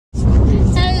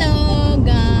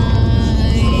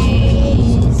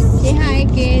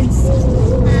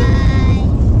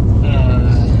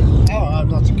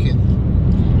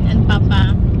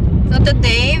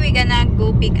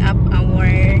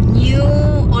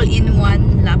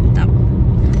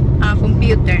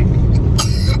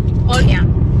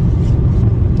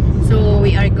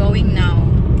going now.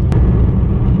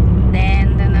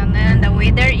 Then the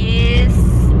weather is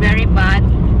very bad.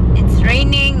 It's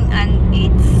raining and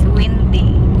it's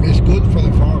windy. It's good for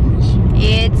the farmers.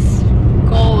 It's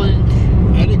cold.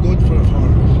 Very good for the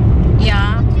farmers.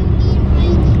 Yeah.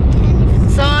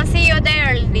 So see you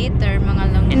there later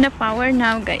mga long. In the power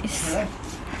now guys.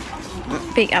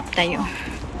 Pick up tayo.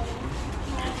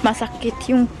 Masakit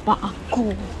yung paa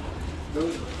ko.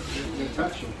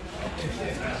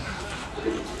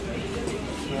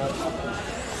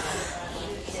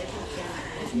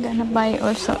 I'm gonna buy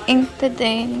also ink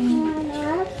today.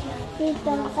 I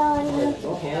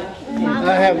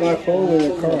have my phone in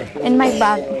the car. In my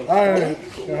bag. I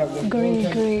have the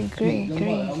Gray.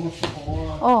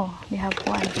 Oh, we have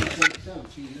one.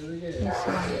 This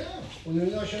one.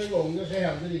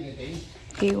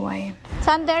 KY.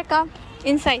 Sander, come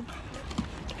inside.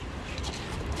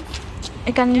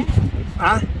 I can.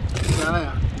 Ah?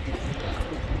 Yeah.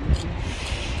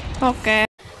 Okay.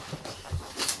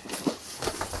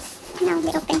 Now we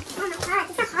open. Oh my god,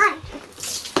 it's so hard.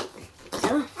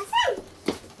 So?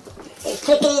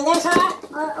 Stick it in there, Sarah?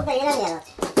 Or obey it on the other?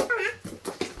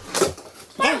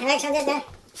 There, Alexander, there.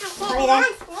 Hold it there.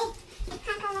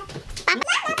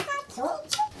 So?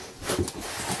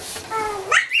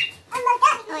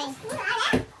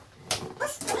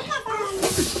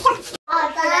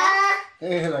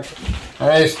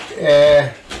 It's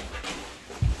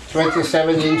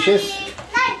 27 inches.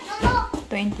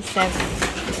 27.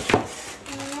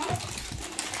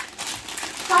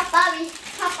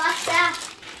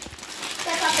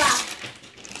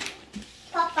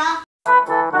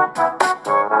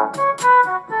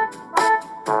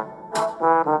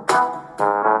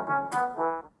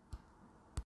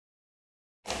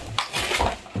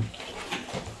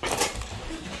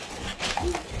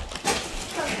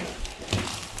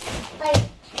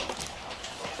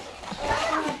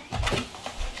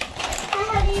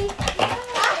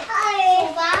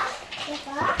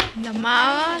 The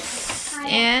mouse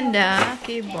and the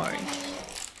keyboard.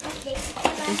 This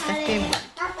is the keyboard.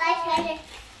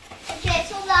 Okay,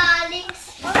 sofa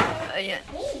links. Ayan.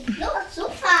 Look,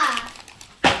 sofa.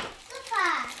 Sofa.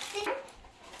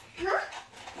 Huh?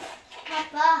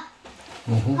 Papa.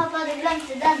 Papa, det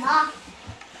glömde denna.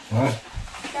 What?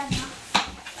 Denna.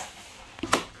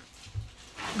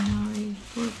 Now we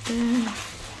put that.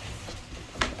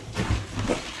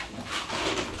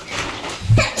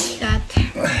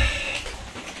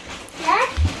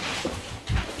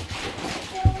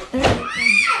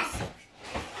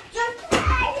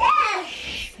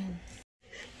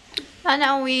 And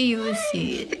now we use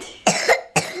it.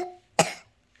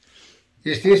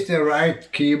 Is this the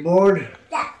right keyboard?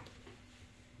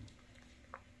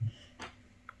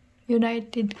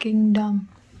 United Kingdom.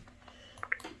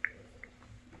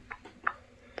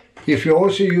 If you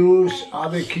also use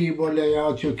other keyboard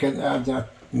layout, you can add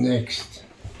that next.